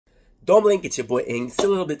Don't blink, it's your boy Ing. Still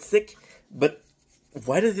a little bit sick, but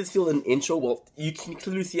why does this feel an intro? Well, you can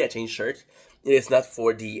clearly see I changed shirt. It is not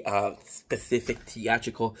for the specific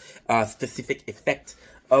theatrical, specific effect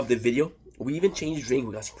of the video. We even changed drink.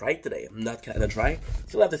 We got Sprite today. I'm not kind of dry.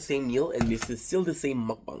 Still have the same meal, and this is still the same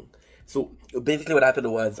mukbang. So basically what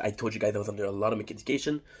happened was, I told you guys I was under a lot of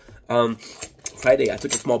medication. Friday, I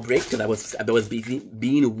took a small break because I was busy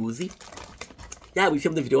being woozy. Yeah, we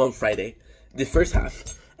filmed the video on Friday, the first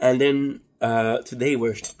half. And then today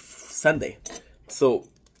we're Sunday. So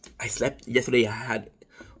I slept yesterday. I had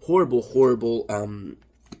horrible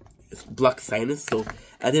blocked sinus, so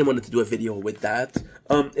I didn't want to do a video with that.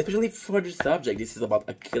 Especially for the subject. This is about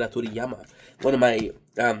Akira Toriyama, one of my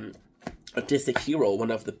artistic hero, one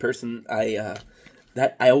of the person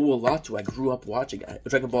that I owe a lot to. I grew up watching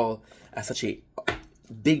Dragon Ball as such a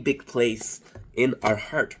big place in our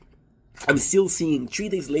heart. I'm still seeing, 3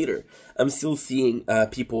 days later, I'm still seeing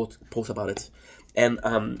people post about it. And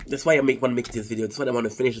that's why I want to make this video. That's why I want to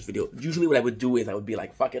finish this video. Usually what I would do is I would be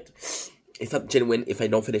like, fuck it. It's not genuine if I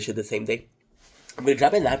don't finish it the same day. I'm going to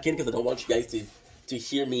grab a napkin because I don't want you guys to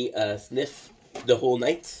hear me sniff the whole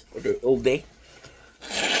night or the whole day.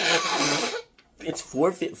 It's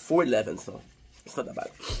 4:11, so it's not that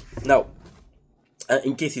bad. Now,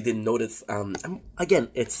 in case you didn't notice, again,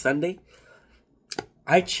 it's Sunday.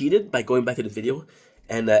 I cheated by going back to the video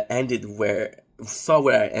and saw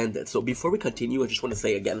where I ended. So before we continue, I just want to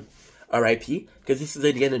say again, RIP, because this is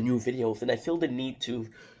again a new video, and I feel the need to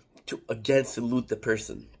again salute the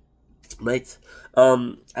person, right?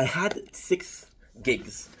 I had 6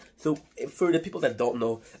 gigs. So for the people that don't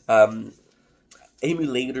know,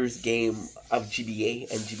 emulators game of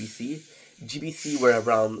GBA and GBC. GBC were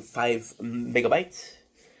around 5 megabytes.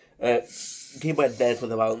 Game Boy Advance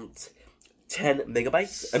was around 10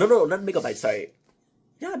 megabytes. No, not megabytes, sorry.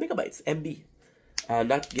 Yeah, megabytes. MB.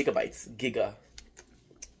 Not gigabytes. Giga.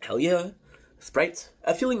 Hell yeah. Sprite.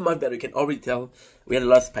 I'm feeling much better. You can already tell. We had a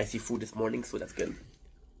lot of spicy food this morning, so that's good.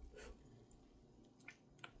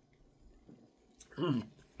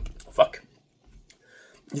 Fuck.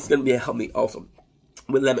 This is gonna be help me also.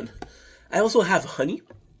 With lemon. I also have honey.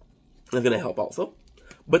 That's gonna help also.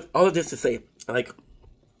 But all of this to say, like,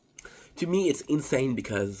 to me it's insane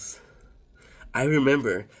because I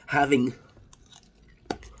remember having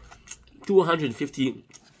 250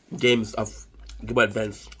 games of Game Boy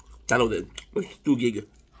Advance downloaded, which is 2 gig.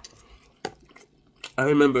 I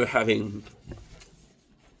remember having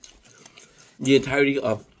the entirety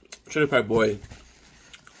of Trailer Park Boy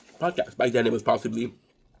podcast. Back then it was possibly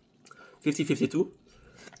 5052,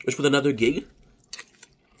 which was another gig.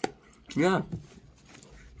 Yeah.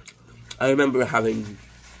 I remember having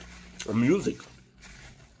music,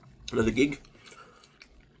 another gig.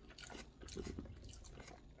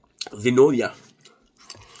 Zenonia.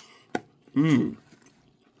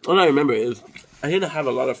 All I remember is I didn't have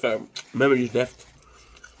a lot of memories left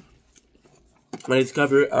when I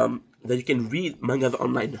discovered that you can read mangas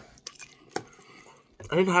online.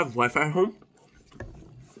 I didn't have Wi-Fi at home.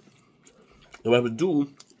 So what I would do,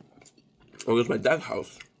 I was at my dad's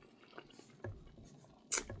house.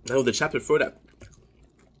 That was the chapter for that.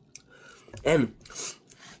 And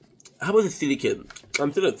I was a silly kid.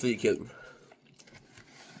 I'm still a silly kid.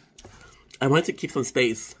 I wanted to keep some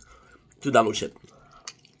space to download shit.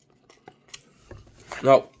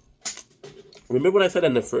 Now, remember what I said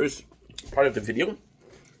in the first part of the video?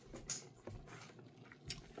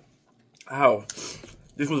 How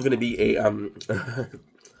this was gonna be a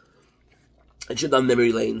a shit down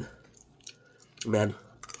memory lane. Man,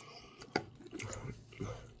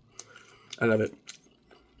 I love it.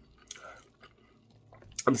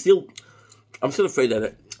 I'm still afraid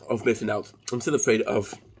of missing out. I'm still afraid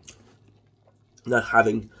of not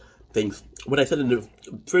having things. What I said in the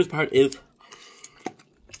first part is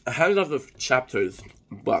I had a lot of chapters,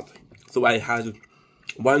 but so I had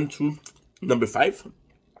 1, 2, number 5.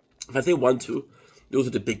 If I say 1, 2, those are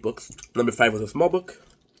the big books. Number 5 was a small book.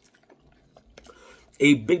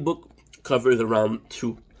 A big book covers around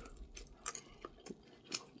 2.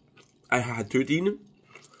 I had 13.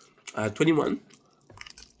 I had 21.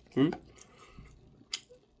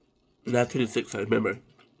 Not 26, I remember.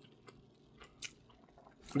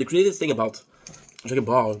 The craziest thing about Dragon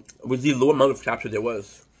Ball was the low amount of chapters there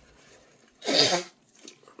was.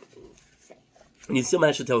 And you still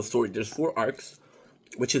managed to tell a story. There's 4 arcs,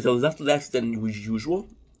 which is a lot less than usual.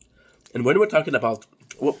 And when we're talking about...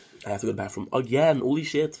 Whoop, I have to go to the bathroom again. Holy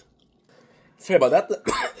shit. Sorry about that.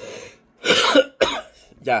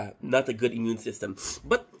 Yeah, not a good immune system.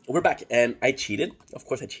 But we're back, and I cheated. Of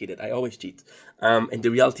course I cheated. I always cheat. And the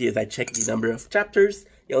reality is I checked the number of chapters.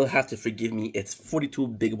 You'll have to forgive me. It's 42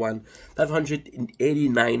 big one,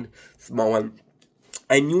 589 small one.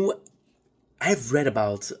 I've read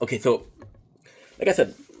about, okay, so, like I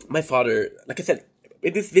said, my father, like I said,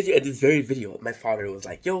 in this very video, my father was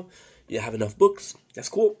like, yo, you have enough books, that's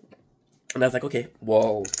cool. And I was like, okay,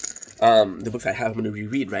 well, the books I have, I'm going to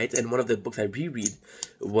reread, right? And one of the books I reread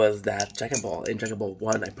was that Dragon Ball. In Dragon Ball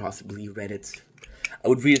 1, I possibly read it. I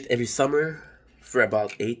would read it every summer for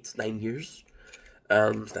about 8-9 years.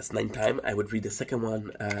 So that's 9 times. I would read the second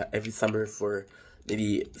one every summer for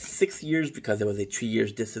maybe 6 years, because there was a 3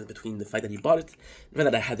 years distance between the fact that he bought it and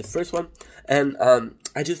that I had the first one. And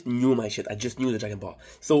I just knew my shit. I just knew the Dragon Ball.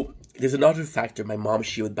 So there's another factor. My mom,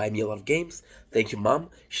 she would buy me a lot of games. Thank you, Mom.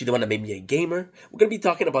 She's the one that made me a gamer. We're gonna be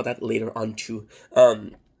talking about that later on too.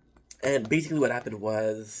 And basically what happened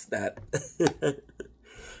was that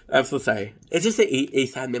I'm so sorry. It's just a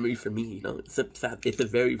sad memory for me, you know. It's a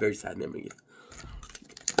very, very sad memory.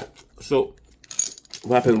 So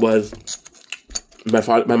what happened was, my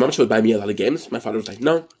mom, she would buy me a lot of games. My father was like,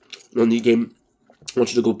 no need game. I want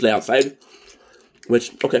you to go play outside.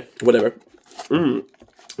 Which, okay, whatever. I'm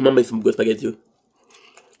gonna make some good spaghetti too.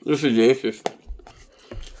 This is delicious.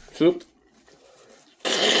 Soup.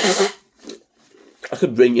 I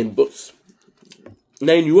could bring in books. And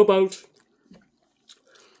I knew about,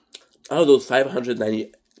 out of those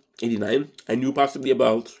 589, I knew possibly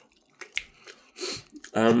about,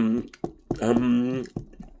 I want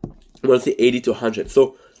to say 80 to 100.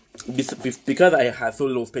 So, because I had so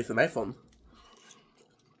little space on my phone,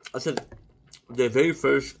 I said, the very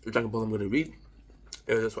first Dragon Ball I'm going to read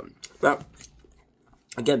is this one. Now,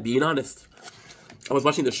 again, being honest, I was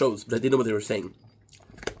watching the shows, but I didn't know what they were saying.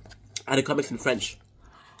 I had the comics in French.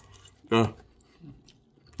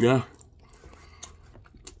 Yeah.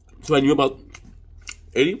 So I knew about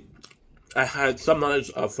 80. I had some knowledge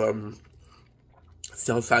of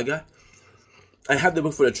Cell Saga. I had the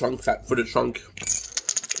book for the trunks,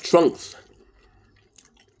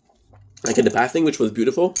 like in the passing, which was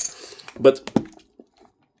beautiful, but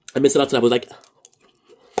I missed it out. So I was like,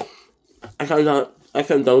 I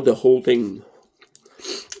can't download the whole thing.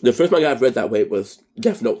 The first manga I've read that way was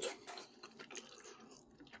Death Note,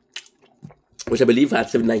 which I believe had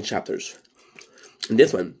 79 chapters. And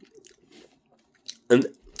this one, and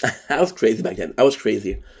I was crazy back then. I was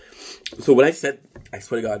crazy. So what I said, I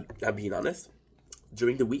swear to God, I'm being honest.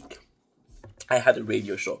 During the week, I had a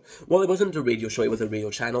radio show. Well, it wasn't a radio show. It was a radio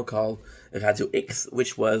channel called Radio X,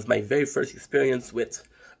 which was my very first experience with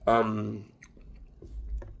kind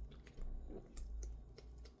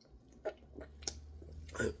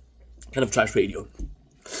of trash radio.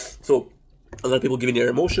 So a lot of people giving their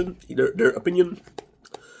emotion, their opinion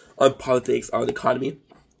on politics, on the economy,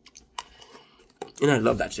 and I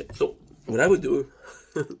love that shit. So what I would do,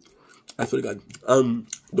 I swear to God,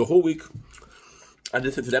 the whole week I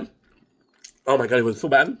listened to them. Oh my God, it was so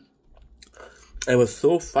bad. It was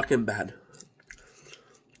so fucking bad.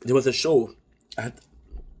 There was a show at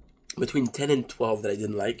between 10 and 12 that I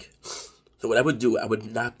didn't like. So what I would do, I would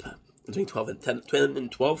nap between 12 and 10, 10 and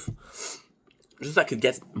 12, just so I could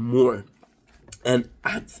get more. And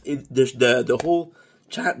there's the whole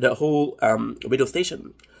chat, the whole radio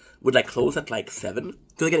station would like close at like 7,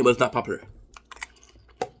 because again, it was not popular.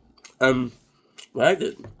 What I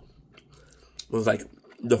did was like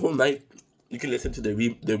the whole night you can listen to the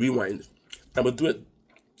rewind. I would do it.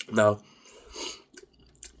 Now,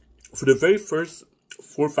 for the very first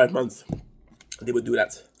 4 or 5 months, they would do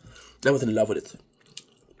that. I was in love with it.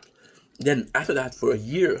 Then after that, for a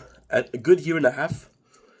good year and a half,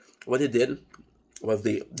 what they did was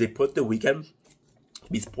they put the weekend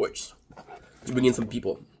to be sports, to bring in some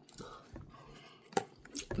people.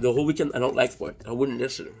 The whole weekend, I don't like sport. I wouldn't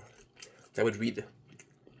listen. I would read.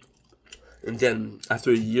 And then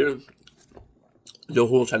after a year, the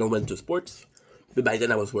whole channel went to sports. But by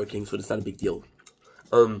then I was working, so it's not a big deal.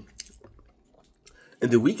 In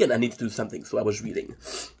the weekend, I need to do something, so I was reading.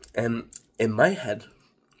 And in my head,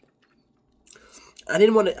 I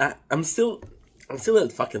didn't want to. I'm still a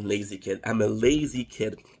fucking lazy kid. I'm a lazy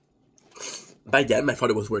kid. By then, my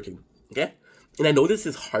father was working. Okay, and I know this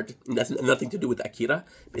is hard. And that's nothing to do with Akira,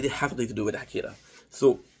 but it has something to do with Akira.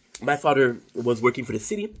 So my father was working for the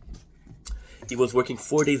city. He was working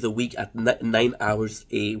 4 days a week at 9 hours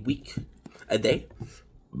a day.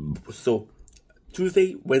 So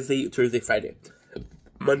Tuesday, Wednesday, Thursday, Friday.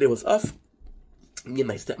 Monday was off. Me and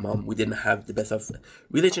my stepmom, we didn't have the best of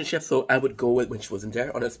relationship, so I would go when she wasn't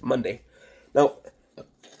there on a Monday. Now,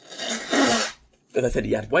 as I said,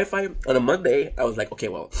 he had Wi-Fi. On a Monday, I was like, okay,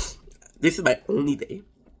 well, this is my only day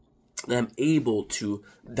that I'm able to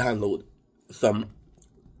download some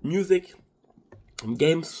music some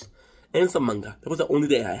games, and some manga. That was the only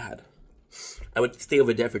day I had. I would stay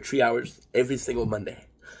over there for 3 hours every single Monday.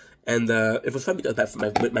 And it was fun because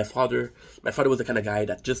with my father was the kind of guy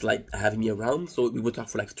that just liked having me around. So we would talk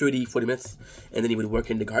for like 30, 40 minutes. And then he would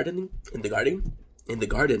work in the garden,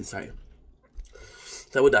 sorry.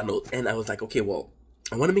 So I would download. And I was like, okay, well,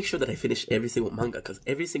 I want to make sure that I finish every single manga. Because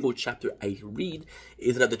every single chapter I read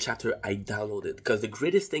is another chapter I downloaded. Because the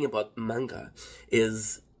greatest thing about manga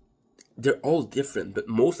is they're all different, but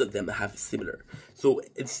most of them have similar. So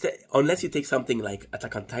unless you take something like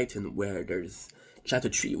Attack on Titan, where there's chapter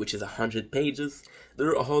 3, which is 100 pages,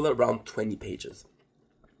 they're all around 20 pages.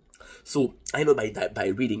 So I know by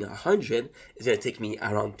reading 100, it's going to take me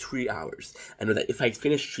around 3 hours. I know that if I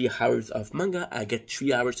finish 3 hours of manga, I get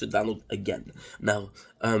 3 hours to download again. Now,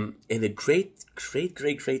 in a great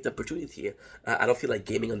opportunity, I don't feel like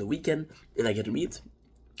gaming on the weekend, and I get to read.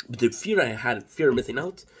 But the fear of missing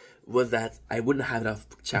out, was that I wouldn't have enough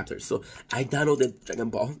chapters. So I downloaded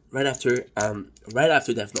Dragon Ball right after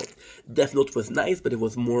Death Note. Death Note was nice, but it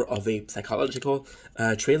was more of a psychological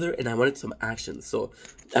trailer, and I wanted some action. So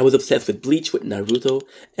I was obsessed with Bleach, with Naruto,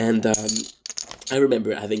 and I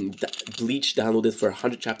remember having Bleach downloaded for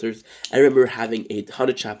 100 chapters. I remember having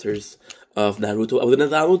 100 chapters of Naruto. I was gonna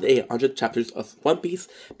download 100 chapters of One Piece,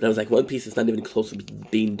 but I was like, One Piece is not even close to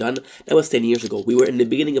being done. That was 10 years ago. We were in the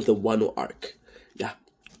beginning of the Wano arc. Yeah.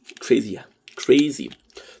 Crazy.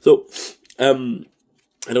 So, I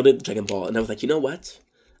downloaded Dragon Ball, and I was like, you know what?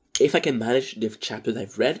 If I can manage the chapters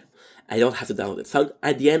I've read, I don't have to download it. So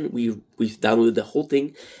at the end, we downloaded the whole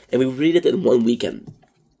thing, and we read it in one weekend.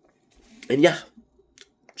 And yeah,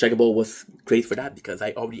 Dragon Ball was great for that, because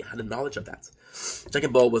I already had the knowledge of that.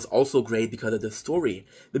 Dragon Ball was also great because of the story.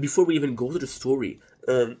 But before we even go to the story,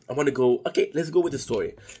 I want to go, okay, let's go with the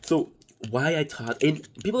story. So, why I thought, and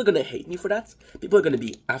people are gonna hate me for that, people are gonna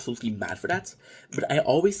be absolutely mad for that, but I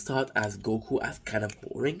always thought as Goku as kind of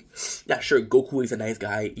boring. Yeah, sure, Goku is a nice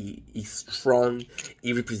guy, he's strong,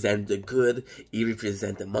 he represents the good, he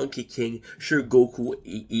represents the Monkey King. Sure, Goku,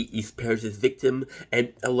 he spares his victim,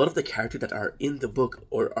 and a lot of the characters that are in the book,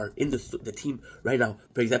 or are in the team right now,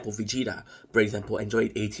 for example, Vegeta, for example,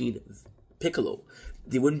 Android 18, Piccolo,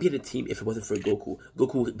 they wouldn't be in a team if it wasn't for Goku.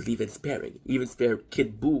 Goku would believe in sparing. He even spare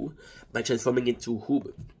Kid Buu by transforming into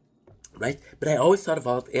Hoob. Right? But I always thought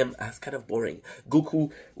about him as kind of boring.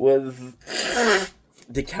 Goku was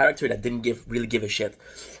the character that didn't really give a shit.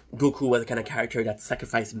 Goku was the kind of character that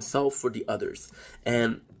sacrificed himself for the others.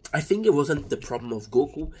 And I think it wasn't the problem of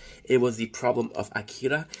Goku, it was the problem of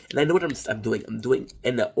Akira. And I know what I'm doing. I'm doing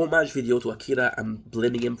in the homage video to Akira, I'm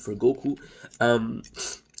blaming him for Goku.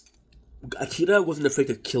 Akira wasn't afraid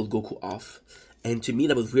to kill Goku off. And to me,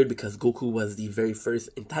 that was weird because Goku was the very first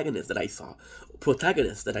protagonist that I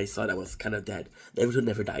saw that was kind of dead. Naruto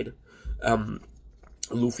never died.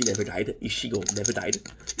 Luffy never died. Ichigo never died.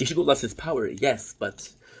 Ichigo lost his power, yes, but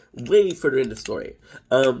way further in the story.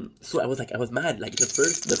 So I was mad. Like the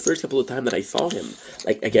first couple of times that I saw him,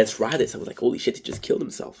 like against Raditz, I was like, holy shit, he just killed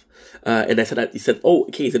himself. And I said that he said, oh,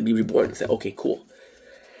 okay, he's gonna be reborn. I said, okay, cool.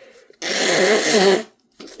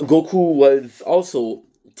 Goku was also,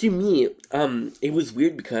 to me, it was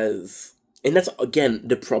weird because, and that's again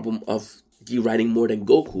the problem of the writing more than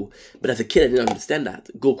Goku, but as a kid I didn't understand that.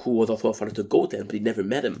 Goku was also a father to Goten, but he never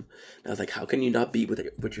met him. And I was like, how can you not be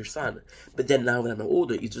with your son? But then now when I'm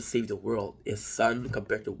older, he just saved the world. His son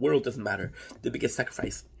compared to the world doesn't matter. The biggest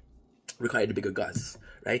sacrifice required the bigger guts,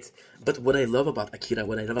 right? But what I love about Akira,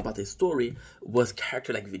 what I love about his story, was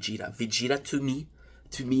character like Vegeta. Vegeta to me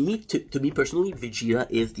personally, Vegeta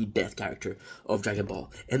is the best character of Dragon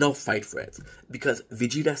Ball, and I'll fight for it, because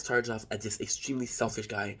Vegeta starts off as this extremely selfish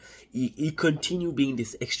guy. He continue being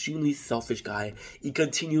this extremely selfish guy. He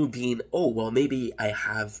continue being, oh, well, maybe I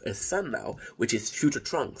have a son now, which is future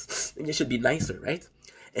Trunks, and it should be nicer, right?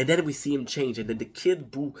 And then we see him change, and then the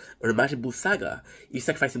Kid Buu, or Majin Buu saga, he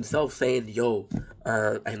sacrificed himself saying, yo,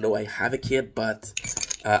 I know I have a kid, but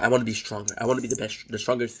I want to be stronger. I want to be the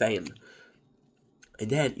stronger Saiyan. And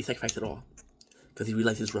then he sacrificed it all because he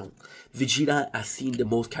realized he's wrong. Vegeta has seen the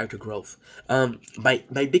most character growth. My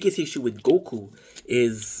biggest issue with Goku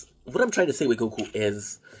is, what I'm trying to say with Goku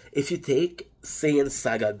is, if you take Saiyan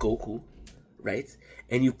Saga Goku, right,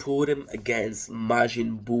 and you put him against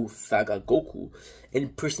Majin Buu Saga Goku, in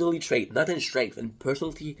personality trait, not in strength, in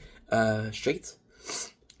personality trait,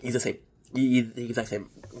 he's the same. He's the exact same.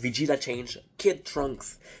 Vegeta changed, Kid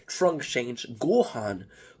Trunks changed, Gohan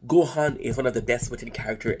is one of the best written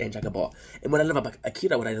character in Dragon Ball. And what I love about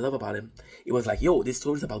Akira, what I love about him, it was like, yo, this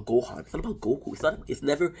story is about Gohan. It's not about Goku.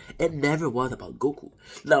 It never was about Goku.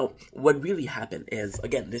 Now, what really happened is,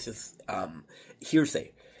 again, this is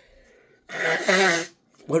hearsay.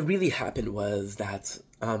 what really happened was that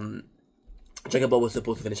Dragon Ball was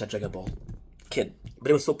supposed to finish at Dragon Ball Kid,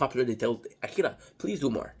 but it was so popular they told Akira, please do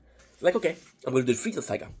more. Like, okay, I'm going to do Frieza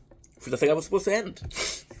Saga. Frieza Saga was supposed to end.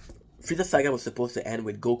 Frieza Saga was supposed to end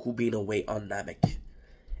with Goku being away on Namek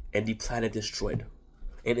and the planet destroyed,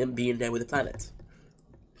 and him being there with the planet.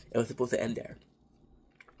 It was supposed to end there.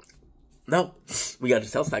 Now, we got the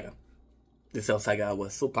Cell Saga. The Cell Saga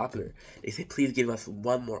was so popular. They said, please give us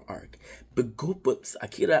one more arc. But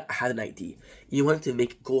Akira had an idea. He wanted to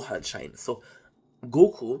make Gohan shine. So,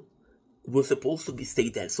 Goku was supposed to stay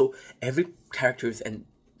dead. So, every characters in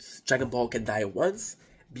Dragon Ball can die once,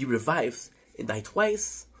 be revived, and die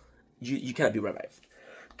twice. You cannot be revived.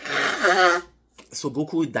 So,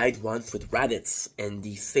 Goku died once with Raditz and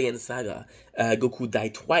the Saiyan Saga. Goku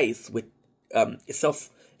died twice with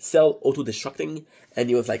Cell auto-destructing, and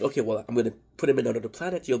he was like, okay, well, I'm going to put him in another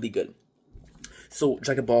planet, you'll be good. So,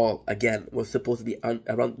 Dragon Ball, again, was supposed to be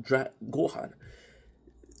around Gohan.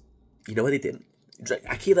 You know what they did?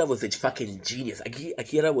 Akira was a fucking genius.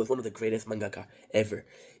 Akira was one of the greatest mangaka ever.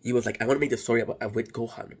 He was like, I want to make the story with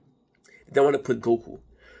Gohan. They want to put Goku.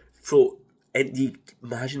 So, and the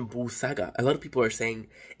Majin Buu saga, a lot of people are saying,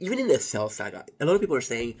 even in the Cell saga, a lot of people are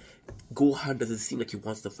saying Gohan doesn't seem like he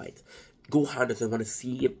wants to fight. Gohan doesn't want to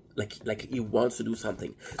see it like he wants to do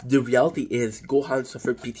something. The reality is, Gohan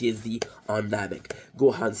suffered PTSD on Namek.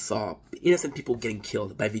 Gohan saw innocent people getting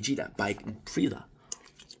killed by Vegeta, by Frieza.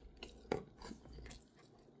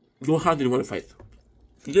 Gohan didn't want to fight.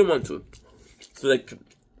 He didn't want to. So, like,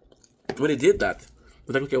 when they did that, it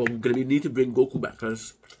was like, okay, well, we need to bring Goku back,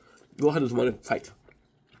 because Gohan doesn't want to fight.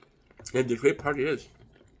 And the great part is,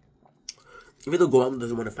 even though Gohan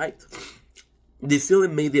doesn't want to fight, they still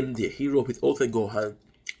made him the hero with Ultimate Gohan.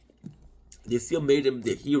 They still made him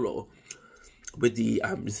the hero with the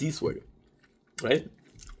Z-Sword, right?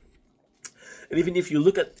 And even if you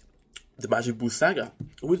look at the Majin Buu saga,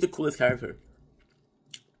 who's the coolest character?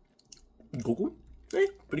 Goku?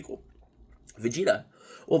 Pretty cool. Vegeta?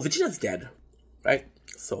 Well, Vegeta's dead, right?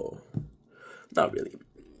 So, not really.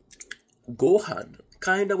 Gohan,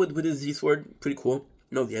 kinda with his Z-Sword, pretty cool.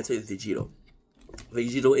 No, the answer is Vegito.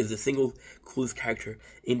 Vegito is the single coolest character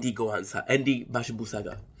in the Gohan saga, and the Majin Buu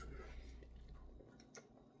saga.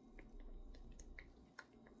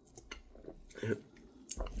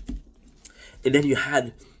 And then you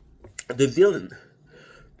had the villain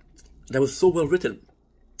that was so well written.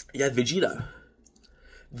 You had Vegeta.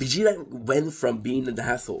 Vegeta went from being an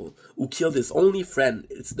asshole who killed his only friend,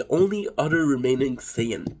 it's the only other remaining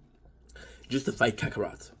Saiyan, just to fight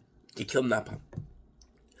Kakarot. He killed Nappa.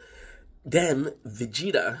 Then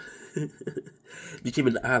Vegeta became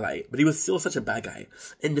an ally, but he was still such a bad guy.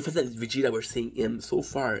 And the fact that Vegeta we're seeing him so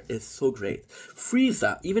far is so great.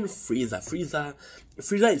 Frieza is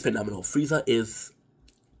phenomenal. Frieza is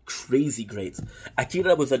crazy great.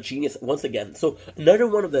 Akira was a genius once again. So another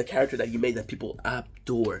one of the characters that you made that people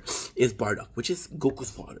adore is Bardock, which is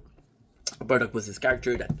Goku's father. Bardock was this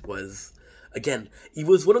character that was, again, he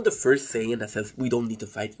was one of the first Saiyan that says, we don't need to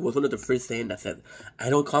fight. He was one of the first Saiyan that said, I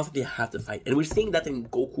don't constantly have to fight. And we're seeing that in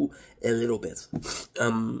Goku a little bit.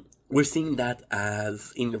 We're seeing that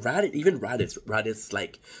as in Raditz, even Raditz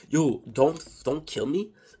like, yo, don't kill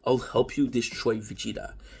me. I'll help you destroy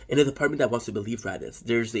Vegeta. And there's a part of me that wants to believe Raditz.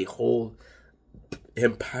 There's a whole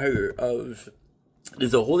empire of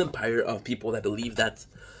people that believe that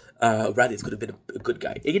Raditz could have been a good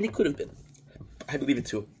guy. And he could have been. I believe it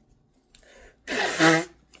too. The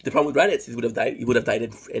problem with Raditz is he would have died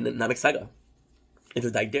in the Namek Saga. If he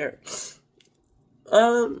died there.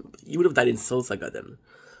 He would have died in Soul Saga then.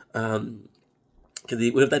 Because he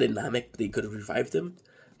would have died in Namek, they could have revived him.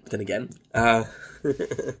 But then again, and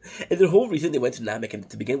the whole reason they went to Namek and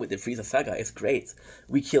to begin with the Frieza Saga is great.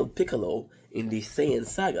 We killed Piccolo in the Saiyan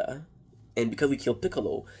Saga, and because we killed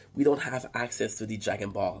Piccolo, we don't have access to the Dragon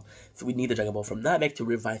Ball. So we need the Dragon Ball from Namek to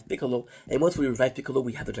revive Piccolo, and once we revive Piccolo,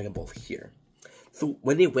 we have the Dragon Ball here. So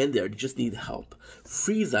when they went there, they just need help.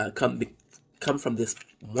 Frieza come from this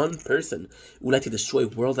one person who would like to destroy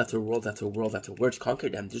world after world after world after world, conquer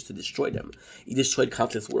them just to destroy them. He destroyed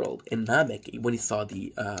countless worlds. And Namek, when he saw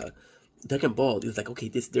the Dragon Ball, he was like, okay,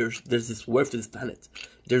 there's this worth to this planet.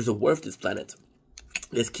 There's a worth to this planet.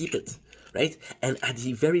 Let's keep it. Right? And at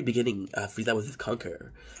the very beginning, Frieza was his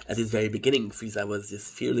conqueror. At his very beginning, Frieza was this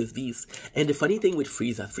fearless beast. And the funny thing with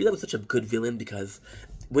Frieza was such a good villain because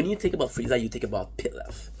when you think about Frieza, you think about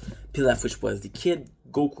Pilaf. Pilaf, which was the Kid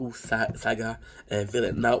Goku saga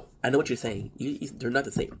villain. Now, I know what you're saying. They're not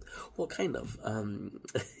the same. Well, kind of.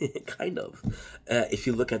 Kind of. If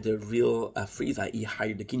you look at the real Frieza, he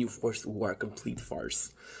hired the Ginyu Force, who are a complete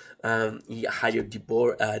farce. He hired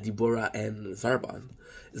Deborah and Zarbon.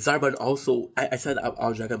 Zarbon also, I said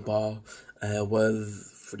our Dragon Ball was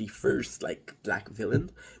for the first like black villain,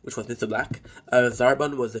 which was Mr. Black.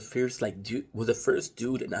 Zarbon was the first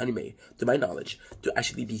dude in anime, to my knowledge, to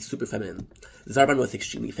actually be super feminine. Zarbon was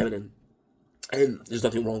extremely feminine, and there's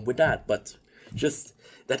nothing wrong with that, but just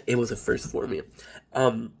that it was a first for me.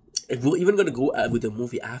 We're even gonna go with the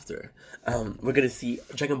movie after. We're gonna see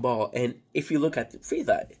Dragon Ball, and if you look at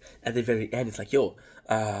Frieza at the very end, it's like, yo,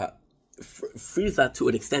 Frieza to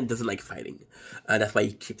an extent doesn't like fighting. That's why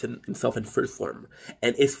he keeps himself in first form.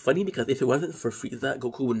 And it's funny because if it wasn't for Frieza,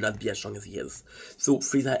 Goku would not be as strong as he is. So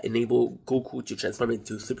Frieza enabled Goku to transform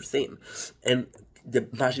into Super Saiyan. And the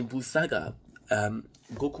Majin Buu saga,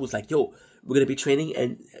 Goku was like, yo, we're gonna be training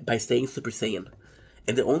and by staying Super Saiyan.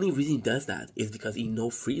 And the only reason he does that is because he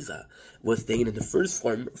knows Frieza was staying in the first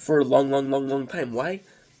form for a long time. Why?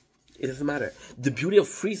 It doesn't matter. The beauty of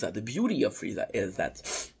Frieza is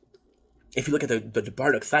that if you look at the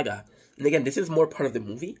Bardock saga, and again, this is more part of the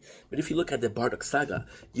movie, but if you look at the Bardock saga,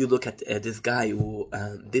 you look at this guy who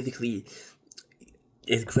basically,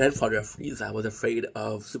 his grandfather of Frieza was afraid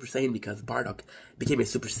of Super Saiyan because Bardock became a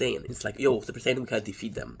Super Saiyan. It's like, yo, Super Saiyan, we can't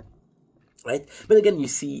defeat them. Right? But again, you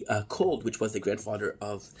see Cold, which was the grandfather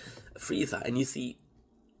of Frieza, and you see,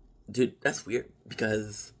 dude, that's weird,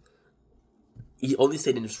 because he only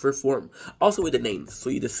stayed in his first form. Also with the names. So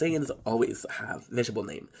the Saiyans always have vegetable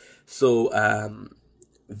name. So,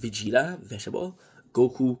 Vegeta, vegetable.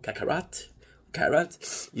 Goku, carrot.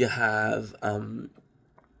 You have,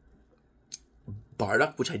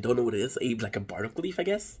 Bardock, which I don't know what it is. Like a Bardock leaf, I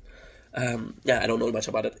guess. Yeah, I don't know much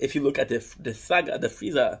about it. If you look at the saga, the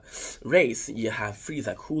Frieza race, you have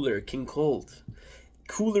Frieza, Cooler, King Cold.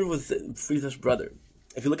 Cooler was Frieza's brother.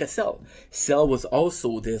 If you look at Cell was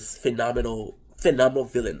also this phenomenal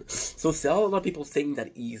villain. So Cell, a lot of people think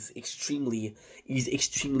that he's extremely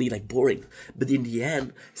like boring, but in the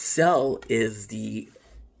end, Cell is the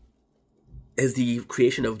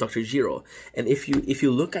creation of Dr. Gero. And if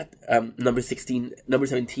you look at number 16,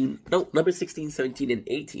 17, and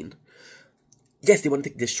 18, yes, they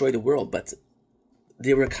wanted to destroy the world, but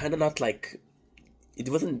they were kind of not like, it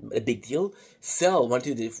wasn't a big deal. Cell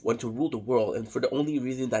wanted to rule the world, and for the only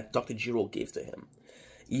reason that Dr. Gero gave to him.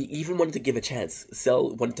 He even wanted to give a chance.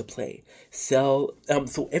 Cell wanted to play. Cell,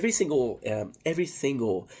 so every single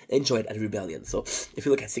enjoyed at Rebellion. So if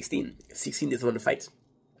you look at 16 doesn't want to fight.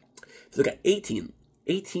 If you look at 18,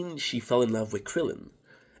 she fell in love with Krillin,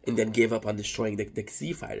 and then gave up on destroying the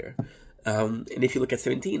Z Fighter. And if you look at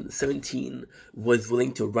 17 was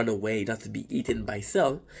willing to run away, not to be eaten by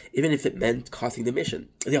Cell, even if it meant costing the mission.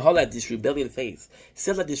 They all had this rebellion phase.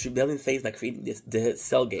 Cell had this rebellion phase by creating the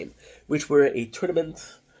Cell game, which were a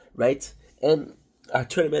tournament, right? And a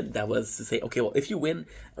tournament that was to say, okay, well, if you win,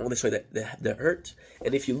 I want to destroy the Earth,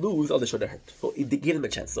 and if you lose, I'll destroy the Earth. So they gave them a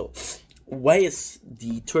chance. So why is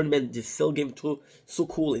the tournament, the Cell game so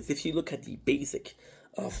cool? Is if you look at the basic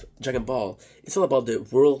of Dragon Ball, it's all about the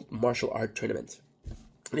World Martial Art Tournament.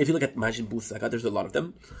 And if you look at Majin Buu Saga, there's a lot of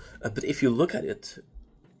them. But if you look at it,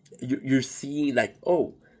 you're seeing like,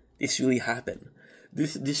 oh, this really happened.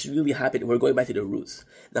 This really happened. We're going back to the roots.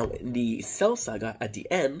 Now, in the Cell Saga, at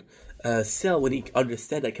the end, Cell, when he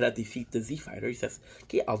understands I cannot defeat the Z Fighter, he says,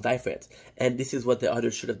 okay, I'll die for it. And this is what the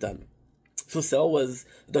others should have done. So Cell was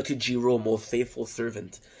Dr. Gero's most faithful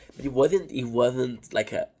servant. But he wasn't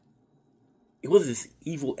like it was this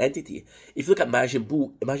evil entity. If you look at Majin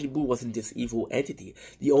Buu wasn't this evil entity.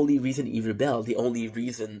 The only reason he rebelled, the only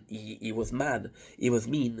reason he was mad, he was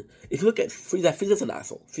mean. If you look at Frieza, Frieza's an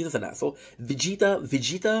asshole. Vegeta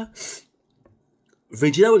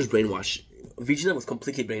was brainwashed. Vegeta was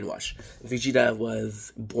completely brainwashed. Vegeta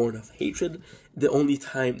was born of hatred. The only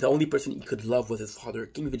person he could love was his father,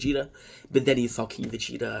 King Vegeta. But then he saw King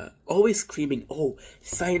Vegeta always screaming, oh,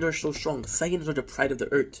 Saiyans are so strong. Saiyans are the pride of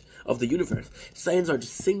the earth, of the universe. Saiyans are the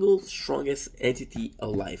single strongest entity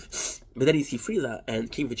alive. But then you see Frieza,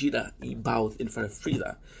 and King Vegeta, he bows in front of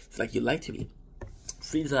Frieza. It's like, you lied to me.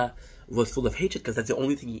 Frieza was full of hatred because that's the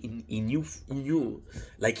only thing he knew.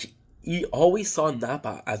 Like, he always saw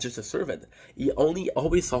Nappa as just a servant. He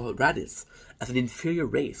always saw Raditz as an inferior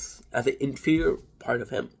race, as an inferior part of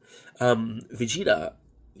him. Vegeta,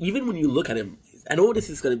 even when you look at him, I know this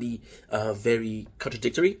is going to be very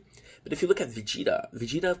contradictory, but if you look at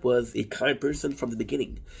Vegeta was a kind person from the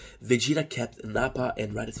beginning. Vegeta kept Nappa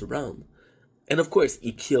and Raditz around. And of course,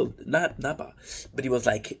 he killed not Nappa, but he was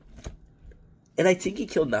like, and I think he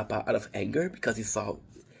killed Nappa out of anger because he saw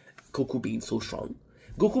Goku being so strong.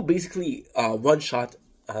 Goku basically one-shot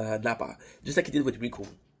Nappa, just like he did with Riku.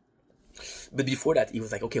 But before that, he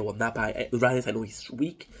was like, okay, well, Nappa, Uranus, I know he's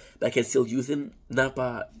weak, but I can still use him.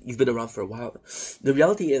 Nappa, he's been around for a while. The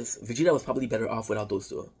reality is, Vegeta was probably better off without those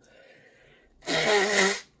two.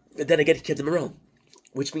 And then again, he kept them around,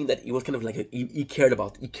 which means that he was kind of like he cared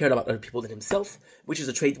about other people than himself, which is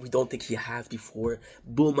a trait we don't think he has before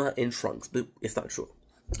Bulma and Trunks, but it's not true.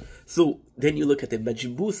 So then you look at the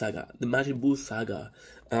Majin Buu saga. The Majin Buu saga,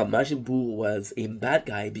 Majin Buu was a bad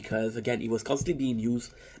guy because again he was constantly being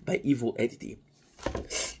used by evil entity.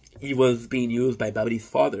 He was being used by Babadi's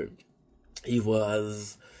father. He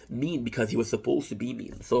was mean because he was supposed to be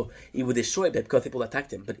mean. So he would destroy them because people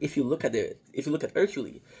attacked him. But if you look at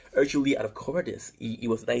Hercules out of cowardice, he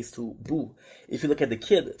was nice to Buu. If you look at the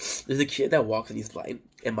kid, there's a kid that walks and he's blind,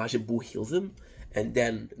 and Majin Buu heals him. And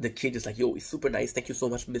then the kid is like, yo, he's super nice. Thank you so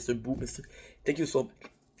much, Mr. Buu. Thank you so much.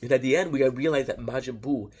 And at the end, we realize that Majin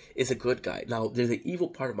Buu is a good guy. Now, there's an evil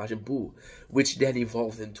part of Majin Buu, which then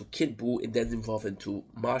evolves into Kid Buu, and then evolves into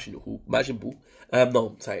Majin Buu.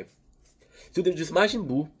 No, sorry. So there's just Majin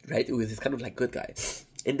Buu, right, who is this kind of like good guy.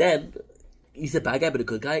 And then, he's a bad guy, but a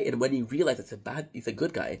good guy. And when he realizes he's a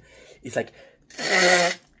good guy, he's like,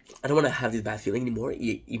 I don't want to have this bad feeling anymore.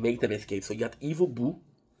 He makes them escape. So you have Evil Buu.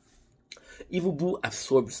 Evil Buu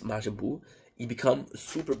absorbs Majin Buu. He becomes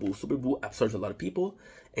Super Buu. Super Buu absorbs a lot of people.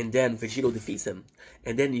 And then Vegito defeats him.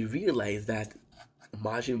 And then he realized that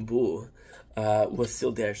Majin Buu was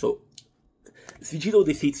still there. So Vegito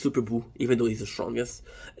defeats Super Buu, even though he's the strongest.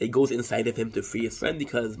 It goes inside of him to free his friend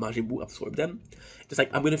because Majin Buu absorbed them. Just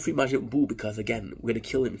like, I'm going to free Majin Buu because, again, we're going to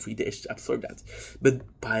kill him if we absorb that.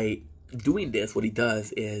 But by doing this, what he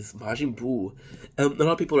does is Majin Buu, a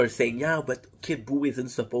lot of people are saying, yeah, but Kid Buu isn't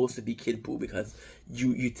supposed to be Kid Buu because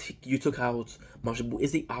you took out Majin Buu.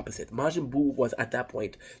 It's the opposite. Majin Buu was at that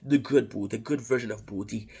point the good Buu, the good version of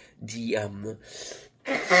Buu,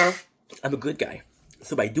 I'm a good guy.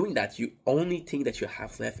 So by doing that, you only thing that you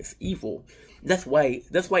have left is evil. That's why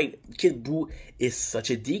Kid Buu is such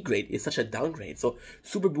a degrade, is such a downgrade. So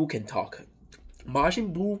Super Buu can talk.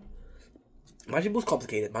 Majin Buu's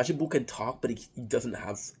complicated. Majin Buu can talk, but he doesn't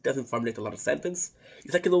formulate a lot of sentence.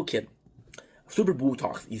 He's like a little kid. Super Buu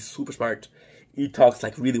talks. He's super smart. He talks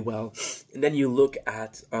like really well. And then you look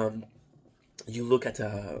at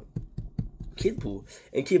Kid Buu,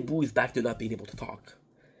 and Kid Buu is back to not being able to talk.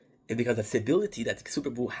 And because of the ability that Super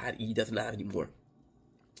Buu had, he doesn't have anymore.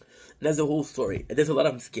 And that's the whole story. And there's a lot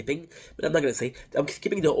I'm skipping, but I'm not gonna say. I'm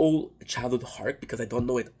skipping the whole childhood arc because I don't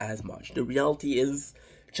know it as much. The reality is,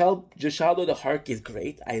 the childhood arc is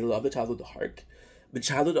great. I love the childhood arc. The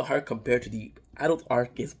childhood arc compared to the adult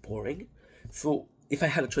arc is boring. So if I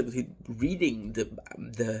had a choice between reading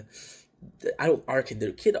the adult arc and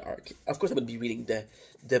the kid arc, of course I would be reading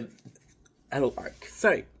the adult arc.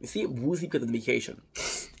 Sorry, you see, woozy because of the medication.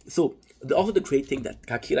 So also the great thing that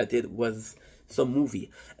Akira did was some movie,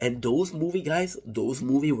 and those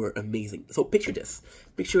movie were amazing. So picture this: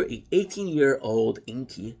 picture a 18-year-old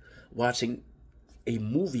Inky watching a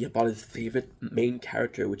movie about his favorite main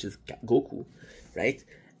character, which is Goku, right?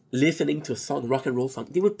 Listening to a song, rock and roll song.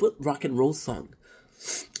 They would put rock and roll song.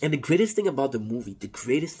 And the greatest thing about the movie, the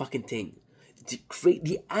greatest fucking thing,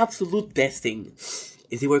 the absolute best thing,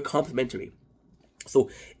 is they were complimentary. So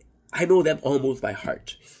I know them almost by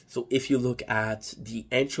heart. So if you look at the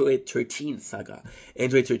Android 13 saga,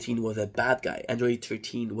 Android 13 was a bad guy. Android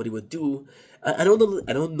 13, what he would do, I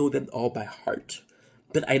don't know them all by heart,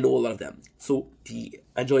 but I know a lot of them. So the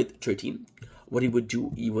Android 13, what he would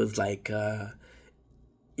do, he was like,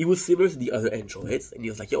 he was similar to the other androids, and he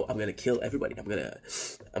was like, yo, I'm gonna kill everybody. I'm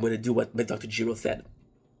gonna do what Dr. Jiro said.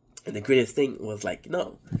 And the greatest thing was like,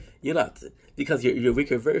 no, you're not, because you're a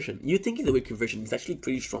weaker version. You think he's a weaker version, he's actually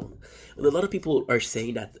pretty strong. And a lot of people are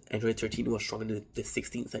saying that Android 13 was stronger than the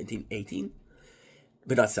 16, 17, 18.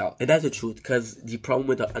 But not so. And that's the truth, because the problem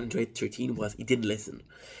with the Android 13 was he didn't listen.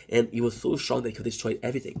 And he was so strong that he could destroy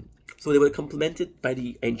everything. So they were complemented by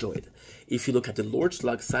the Android. If you look at the Lord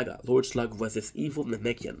Slug saga, Lord Slug was this evil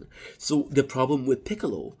Namekian. So the problem with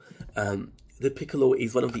Piccolo, the Piccolo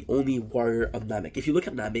is one of the only warrior of Namek. If you look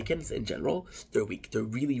at Namekans in general, they're weak. They're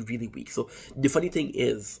really, really weak. So the funny thing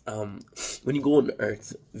is, when you go on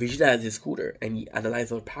Earth, Vegeta has his scooter and he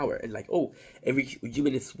analyzes their power and like, oh, every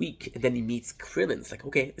human is weak. And then he meets Krillin. It's like,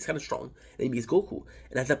 okay, it's kind of strong. And he meets Goku.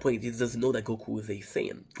 And at that point, he doesn't know that Goku is a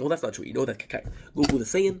Saiyan. Well, that's not true. You know that Goku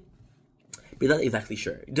is a Saiyan, but you're not exactly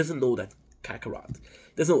sure. He doesn't know that Kakarot.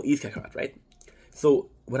 Doesn't know he's Kakarot, right? So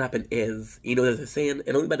what happened is, he knows there's a Saiyan,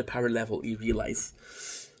 and only by the power level he realized.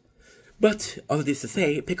 But all of this to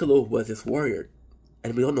say, Piccolo was this warrior,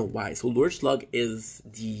 and we don't know why. So Lord Slug is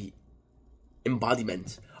the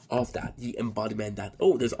embodiment of that. The embodiment that,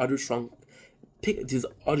 oh, there's other strong these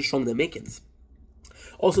other strong Namekians.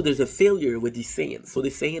 Also, there's a failure with the Saiyan. So the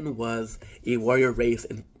Saiyan was a warrior race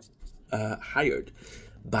and hired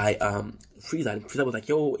by Frieza. And Frieza was like,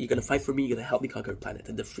 yo, you're gonna fight for me, you're gonna help me conquer a planet.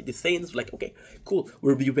 And the Saiyans were like, okay, cool,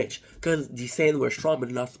 we'll be rich. Because the Saiyans were strong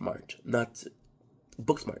but not smart, not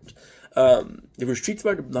book smart. They were street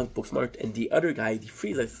smart but not book smart. And the other guy, the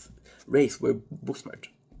Frieza's race, were book smart.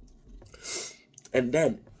 And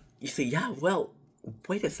then you say, yeah, well,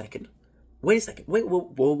 wait a second. Wait,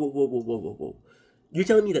 whoa. You're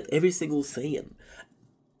telling me that every single Saiyan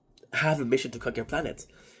have a mission to conquer planets,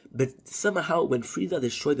 but somehow when Frieza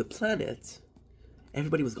destroyed the planet,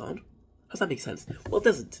 everybody was gone? How does that make sense? Well, it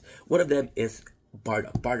doesn't. One of them is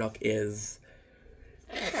Bardock. Bardock is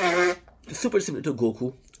super similar to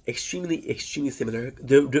Goku. Extremely similar.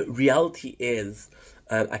 The reality is,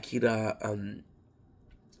 Akira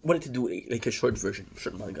wanted to do like a short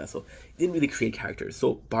manga, so he didn't really create characters.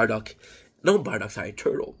 So Turtle.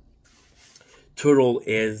 Turtle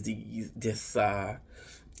is this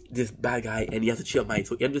bad guy, and he has a chill mind,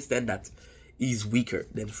 so you understand that he's weaker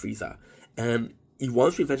than Frieza, and he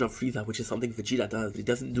wants revenge on Frieza, which is something Vegeta does, but he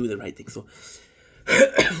doesn't do the right thing. So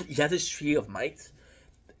he has this tree of might.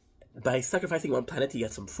 By sacrificing one planet, he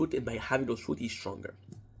gets some fruit, and by having those fruit, he's stronger.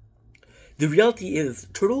 The reality is,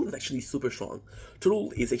 Turtle is actually super strong.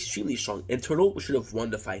 Turtle is extremely strong, and Turtle should have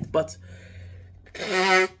won the fight, but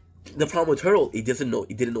the problem with Turtle, he didn't know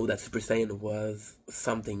that Super Saiyan was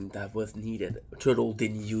something that was needed. Turtle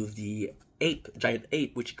didn't use the giant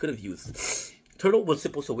ape, which he could have used. Turtle was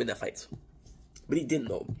supposed to win that fight, but he didn't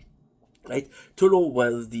know, right? Turtle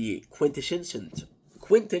was the quintessential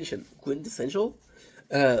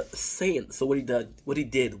Saiyan. So what he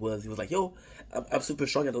did was, he was like, yo, I'm super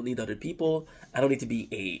strong, I don't need other people, I don't need to be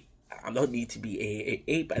a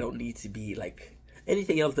ape, I don't need to be like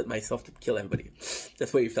anything else but myself to kill everybody.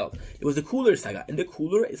 That's what he felt. It was the Cooler saga, and the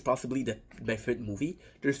Cooler is possibly my favorite movie.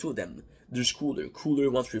 There's two of them. There's Cooler.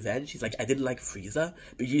 Cooler wants revenge. He's like, I didn't like Frieza,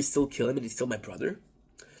 but you still kill him, and he's still my brother.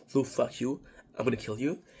 So fuck you. I'm gonna kill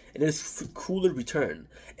you. And there's Cooler Return.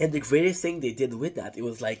 And the greatest thing they did with that, it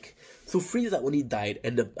was like, so Frieza, when he died,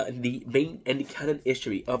 and the canon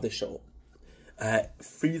history of the show,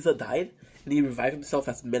 Frieza died, and he revived himself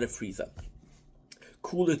as Meta Frieza.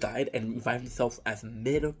 Cooler died and revived himself as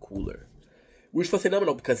Meta Cooler, which was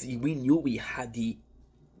phenomenal because we knew we had the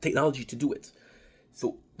technology to do it.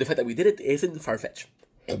 So the fact that we did it isn't far-fetched.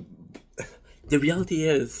 The reality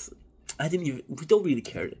is, we don't really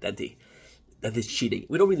care that it's cheating.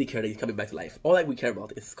 We don't really care that he's coming back to life. All that we care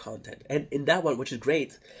about is content. And in that one, which is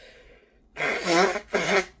great,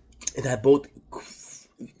 is that both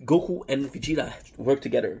Goku and Vegeta work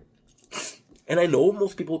together. And I know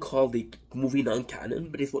most people call the movie non-canon,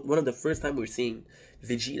 but it's one of the first time we're seeing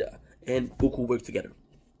Vegeta and Goku work together.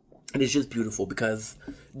 And it's just beautiful because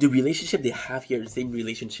the relationship they have here is the same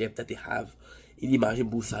relationship that they have in the Majin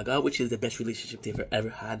Buu saga, which is the best relationship they've ever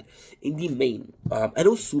had in the main. I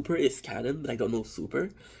know Super is canon, but I don't know Super,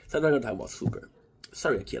 so I'm not going to talk about Super.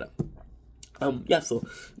 Sorry, Akira. So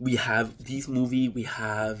we have this movie, we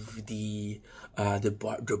have the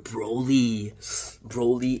Broly.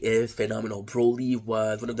 Broly is phenomenal. Broly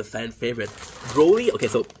was one of the fan favorites. Broly, okay,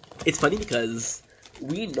 so it's funny because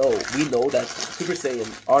we know that Super Saiyan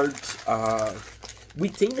aren't, we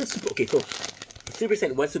think that Super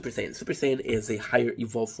Saiyan, what's Super Saiyan? Super Saiyan is a higher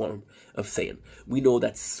evolved form of Saiyan. We know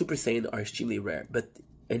that Super Saiyan are extremely rare, but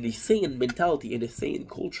in the Saiyan mentality, in the Saiyan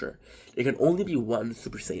culture, there can only be one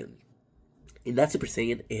Super Saiyan. And that Super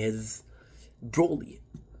Saiyan is Broly,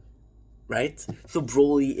 right? So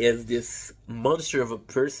Broly is this monster of a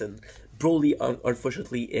person. Broly,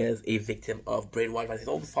 unfortunately, is a victim of brainwash by his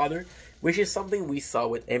own father, which is something we saw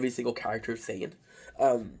with every single character Saiyan,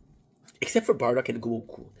 except for Bardock and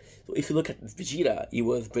Goku. So if you look at Vegeta, he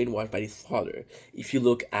was brainwashed by his father. If you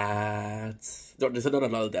look at... there's not a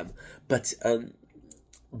lot of them, but...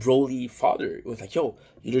 Broly father was like, yo,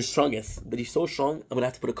 you're the strongest, but you're so strong, I'm gonna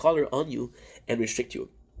have to put a collar on you and restrict you.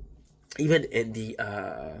 Even in the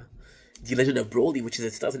Legend of Broly, which is a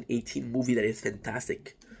 2018 movie that is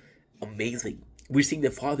fantastic, amazing, we're seeing the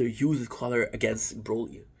father use his collar against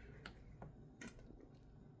Broly.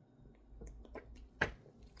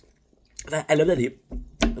 I love that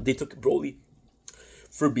they took Broly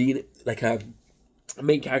for being like a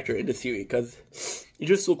main character in the series, because he's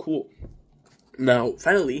just so cool. Now,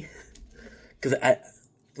 finally, because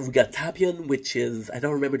we got Tapion, which is, I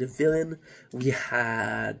don't remember the villain. We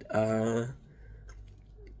had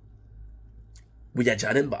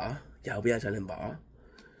Janemba. Yeah, we had Janemba.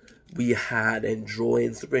 We had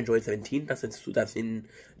Android, Super Android 17. That's in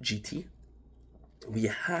GT. We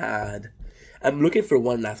had... I'm looking for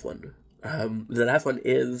one last one. The last one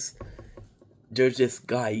is there's this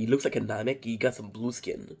guy. He looks like a Namek. He got some blue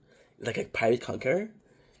skin, like a pirate conqueror.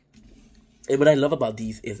 And what I love about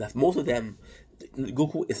these is that most of them,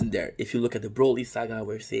 Goku isn't there. If you look at the Broly saga,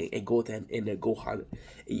 we're seeing a Goten and a Gohan,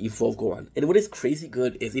 a evolved Gohan. And what is crazy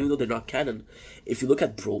good is, even though they're not canon, if you look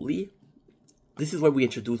at Broly, this is where we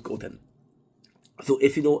introduce Goten. So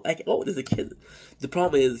if you know, like, oh, there's a kid. The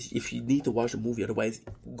problem is, if you need to watch the movie, otherwise,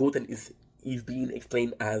 Goten is being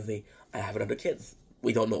explained as I have another kids.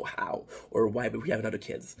 We don't know how or why, but we have another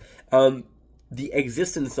kids. The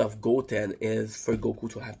existence of Goten is for Goku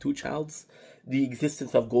to have two childs. The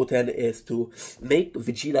existence of Goten is to make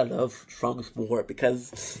Vegeta love Trunks more,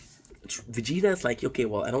 because Vegeta is like, okay,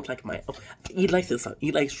 well, I don't like my... he likes his son.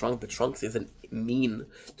 He likes Trunks, but Trunks isn't mean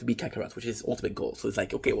to beat Kakarot, which is his ultimate goal. So it's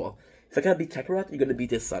like, okay, well, if I can't beat Kakarot, you're going to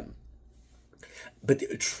beat his son. But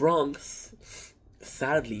Trunks,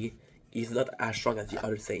 sadly, is not as strong as the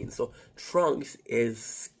other Saiyans. So Trunks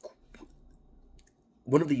is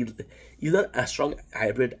one of the... he's not as strong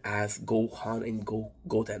hybrid as Gohan and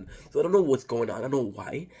Goten. So I don't know what's going on. I don't know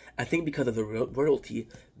why. I think because of the royalty,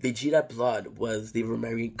 Vegeta blood was, they were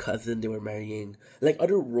marrying cousin, they were marrying like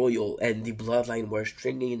other royal, and the bloodline were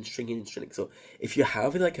stringing and stringing and stringing. So if you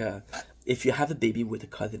have if you have a baby with a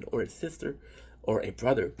cousin or a sister or a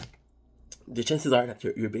brother, the chances are that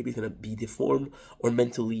your baby's gonna be deformed or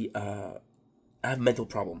mentally have mental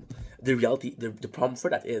problem. The reality, the problem for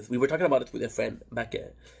that is, we were talking about it with a friend back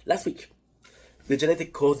last week. The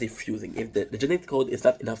genetic code they're fusing. If the genetic code is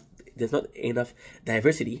not enough, there's not enough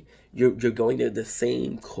diversity, you're going to the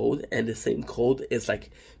same code, and the same code is like,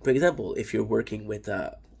 for example, if you're working with,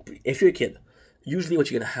 if you're a kid, usually what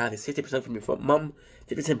you're gonna have is 50% from your mom,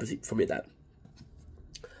 50% from your dad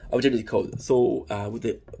of genetic code. So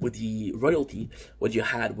with the royalty, what you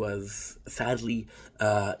had was, sadly,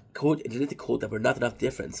 genetic code that were not enough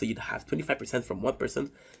different. So you'd have 25% from one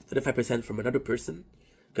person, 25% from another person,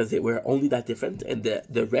 because they were only that different, and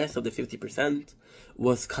the rest of the 50%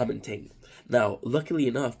 was common thing. Now, luckily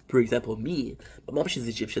enough, for example, me, my mom, she's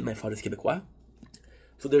Egyptian, my father's Quebecois.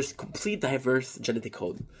 So there's complete diverse genetic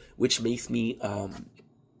code, which makes me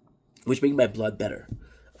my blood better.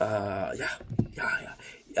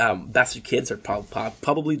 Bastard kids are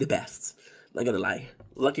probably the best. Not gonna lie,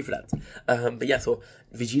 lucky for that. But yeah, so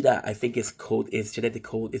Vegeta, I think his genetic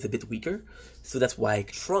code is a bit weaker, so that's why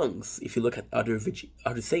Trunks, if you look at other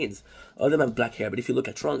Saiyans, all of them have black hair, but if you look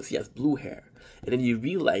at Trunks, he has blue hair, and then you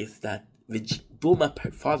realize that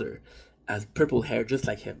Bulma father has purple hair just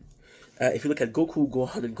like him. If you look at Goku,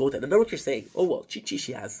 Gohan, and Goten, I know what you're saying. Oh well, Chi-Chi,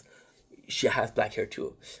 she has black hair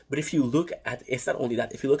too. But if you look at, it's not only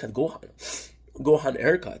that. If you look at Gohan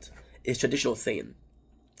haircut is traditional Saiyan.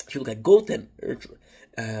 If you look at Goten,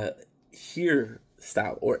 hair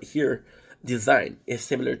style or hair design is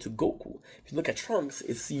similar to Goku. If you look at Trunks,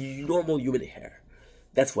 it's normal human hair.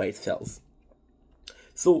 That's why it fails.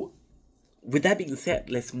 So, with that being said,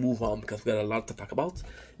 let's move on, because we got a lot to talk about.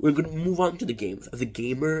 We're going to move on to the games. As a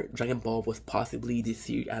gamer, Dragon Ball was possibly the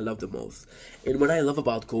series I love the most. And what I love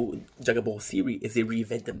about Dragon Ball series is they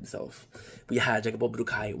reinvent themselves. We had Dragon Ball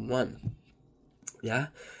Budokai 1. Yeah?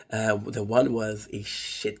 The 1 was a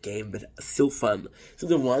shit game, but still fun. So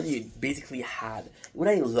the 1, you basically had... what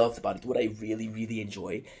I loved about it, what I really, really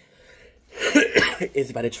enjoy, is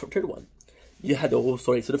about the third one. You had the whole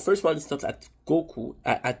story. So the first one stops at Goku,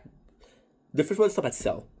 the first one stopped at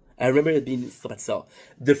Cell. I remember it being stopped at Cell.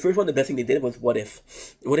 The first one, the best thing they did was what if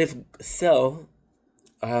Cell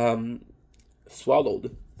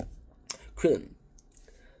swallowed Krillin.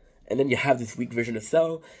 And then you have this weak version of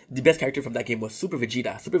Cell. The best character from that game was Super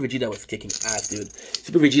Vegeta. Super Vegeta was kicking ass, dude.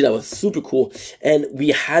 Super Vegeta was super cool. And we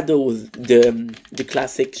had the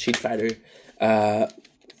classic Street Fighter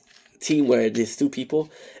team where there's two people.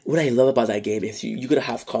 What I love about that game is you gotta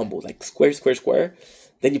have combos like square, square, square.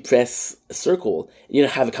 Then you press a circle, and you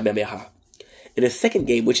have a Kamehameha. In the second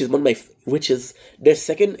game, which is the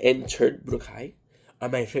second and third Budokai, are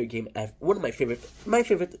my favorite game ever. One of my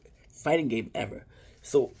favorite fighting game ever.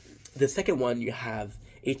 So the second one, you have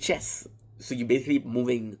a chess. So you're basically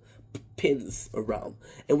moving pins around.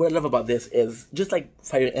 And what I love about this is, just like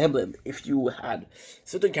Fire Emblem, if you had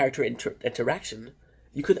certain character interaction,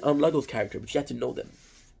 you could unlock those characters, but you had to know them.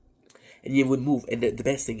 And you would move, and the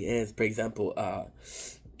best thing is, for example,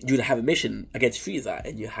 you'd have a mission against Frieza,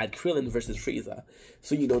 and you had Krillin versus Frieza.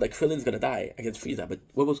 So you know that Krillin's gonna die against Frieza, but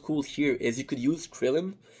what was cool here is you could use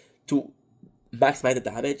Krillin to maximize the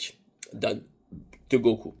damage done to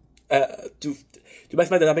Goku. To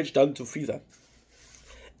maximize the damage done to Frieza.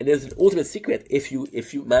 And there's an ultimate secret, if you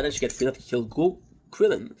manage to get Frieza to kill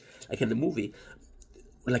Krillin, like in the movie,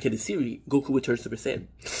 like in the series, Goku would turn Super Saiyan.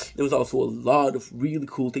 There was also a lot of really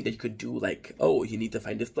cool things that you could do, like, oh, you need to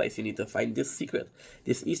find this place, you need to find this secret,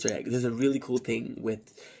 this Easter egg. There's a really cool thing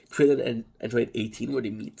with Krillin and Android 18 where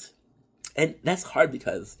they meet. And that's hard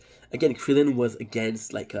because, again, Krillin was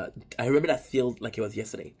against, like, I remember that field like it was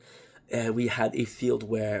yesterday. We had a field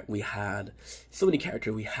where we had so many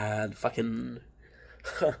characters. We had fucking...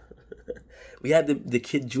 we had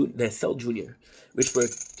the Cell Junior, which were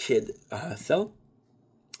Kid Cell.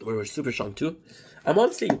 We were super strong too. I'm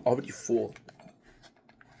honestly already full.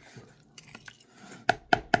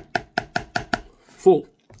 Full.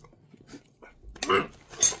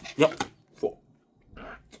 Yep, full.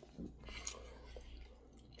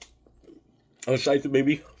 I was excited,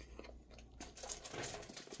 maybe.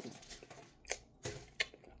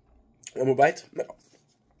 One more bite? No.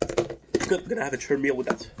 Good, I'm gonna have a churn meal with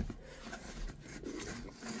that.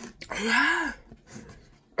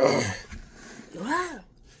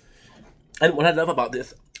 And what I love about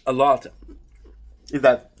this a lot is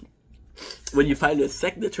that when you find the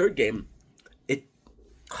third game, you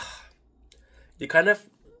kind of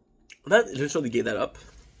not literally gave that up,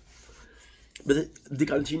 but they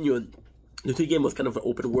continued. The third game was kind of an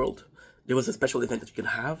open world. There was a special event that you could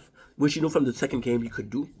have, which you know from the second game you could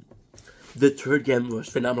do. The third game was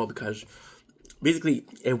phenomenal because basically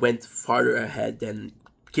it went farther ahead than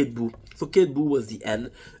Kid Buu. So Kid Buu was the end.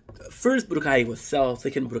 First Budokai was Cell.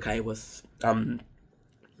 Second Budokai was Buu.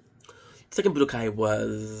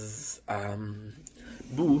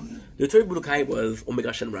 The third Budokai was Omega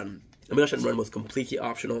Shenron. Omega Shenron was completely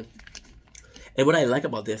optional. And what I like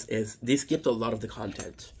about this is they skipped a lot of the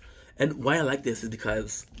content. And why I like this is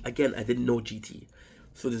because, again, I didn't know GT.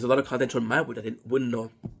 So there's a lot of content on my wood that I wouldn't know.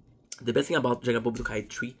 The best thing about Dragon Ball Budokai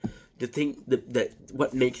 3, the thing that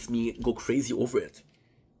what makes me go crazy over it,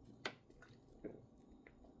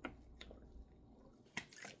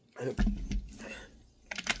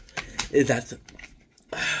 is that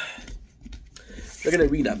you're gonna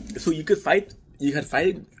arena. So you had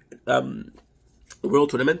fight world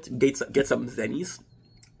tournament, get some Zennies.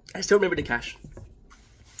 I still remember the cash.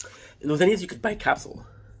 In those Zennies you could buy capsule.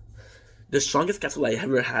 The strongest capsule I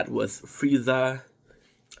ever had was Frieza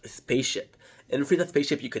Spaceship. And Frieza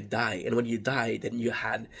Spaceship you could die, and when you die then you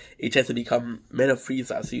had a chance to become Meta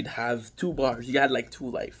Frieza, so you'd have 2 bars, you had like 2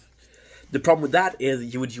 life. The problem with that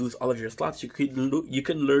is you would use all of your slots. You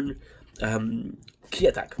can learn key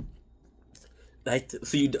attack, right?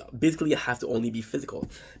 So you basically have to only be physical.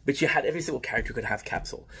 But you had every single character could have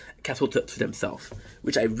capsule to themselves,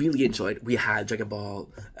 which I really enjoyed. We had Dragon Ball,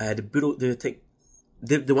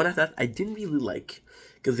 the one after that I didn't really like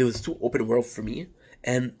because it was too open world for me,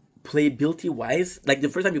 and playability wise, like the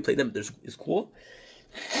first time you play them, it's cool.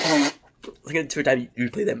 Like the third time you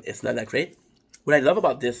play them, it's not that great. What I love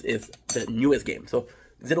about this is the newest game. So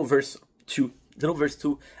Xenoverse 2,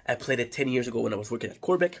 I played it 10 years ago when I was working at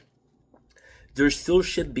Corbic. There's still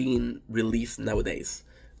shit being released nowadays.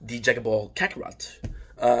 The Dragon Ball Kakarot,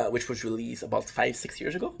 which was released about 5-6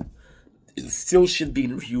 years ago, is still shit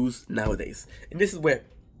being used nowadays. And this is where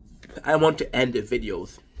I want to end the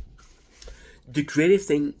videos. The greatest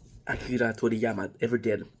thing Akira Toriyama ever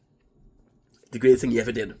did, the greatest thing he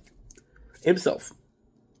ever did, himself,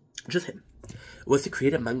 just him, was to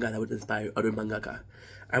create a manga that would inspire other mangaka.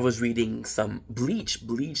 I was reading some Bleach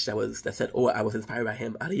that said, oh, I was inspired by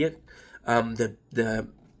him. Arya, the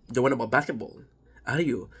one about basketball,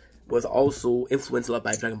 Arya was also influenced a lot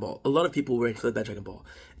by Dragon Ball. A lot of people were influenced by Dragon Ball.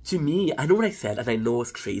 To me, I know what I said, and I know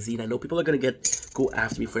it's crazy, and I know people are gonna go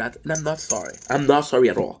after me for that, and I'm not sorry. I'm not sorry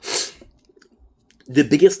at all. The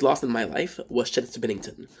biggest loss in my life was Chester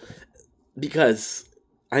Bennington, because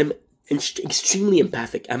I'm extremely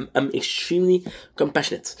empathic. I'm extremely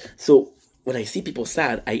compassionate. So when I see people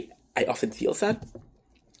sad, I often feel sad.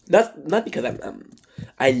 Not because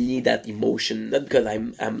I need that emotion, not because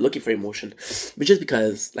I'm looking for emotion, but just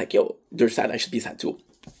because, like, yo, they're sad, I should be sad too.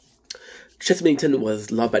 Chester Bennington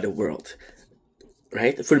was loved by the world,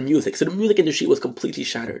 right? For the music. So the music industry was completely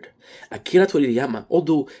shattered. Akira Toriyama,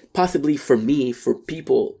 although possibly for me, for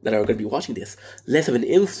people that are going to be watching this, less of an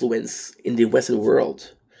influence in the Western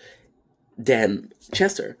world than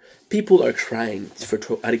Chester, people are crying for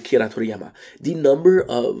Akira Toriyama. The number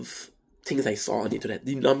of things I saw on the internet,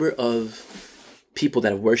 the number of people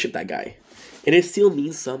that worship that guy, and it still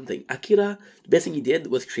means something. Akira, the best thing he did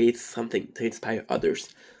was create something to inspire others.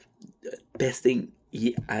 The best thing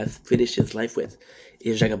he has finished his life with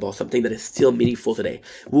is Dragon Ball, something that is still meaningful today.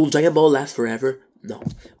 Will Dragon Ball last forever? No.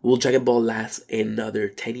 Will Dragon Ball last another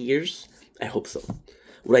 10 years? I hope so.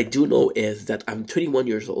 What I do know is that I'm 21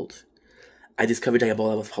 years old. I discovered Dragon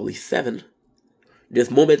Ball I was probably 7. this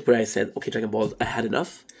moment where I said, okay, Dragon Ball, I had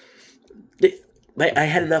enough. I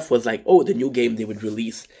had enough was like, oh, the new game they would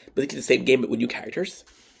release, basically the same game but with new characters.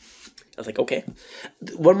 I was like, okay.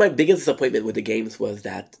 One of my biggest disappointment with the games was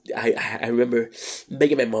that I remember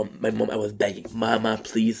begging my mom. I was begging, Mama,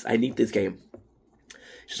 please, I need this game.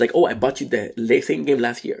 She's like, oh, I bought you the same game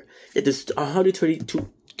last year. It is 132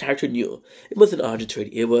 character new. It wasn't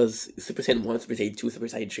 130. It was Super Saiyan 1, Super Saiyan 2, Super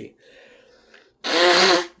Saiyan 3.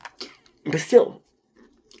 But still,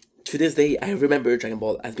 to this day, I remember Dragon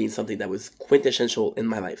Ball as being something that was quintessential in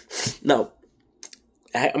my life. Now,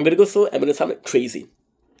 I'm gonna sound crazy.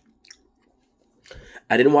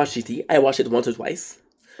 I didn't watch GT. I watched it once or twice.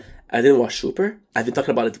 I didn't watch Super. I've been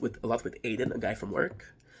talking about it a lot with Aiden, a guy from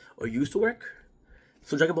work, or used to work.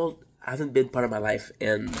 So Dragon Ball hasn't been part of my life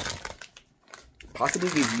in possibly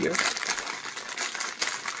a year.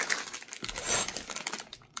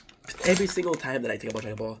 Every single time that I think about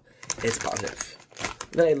Dragon Ball, it's positive.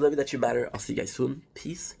 Then I love you that you matter. I'll see you guys soon.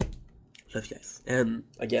 Peace. Love you guys. And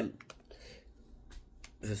again,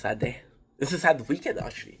 it's a sad day. It's a sad weekend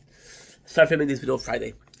actually. Start filming this video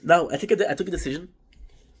Friday. Now I took a decision.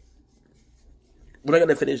 We're not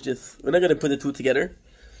gonna finish this. We're not gonna put the two together.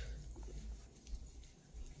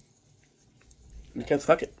 Because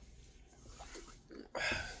fuck it.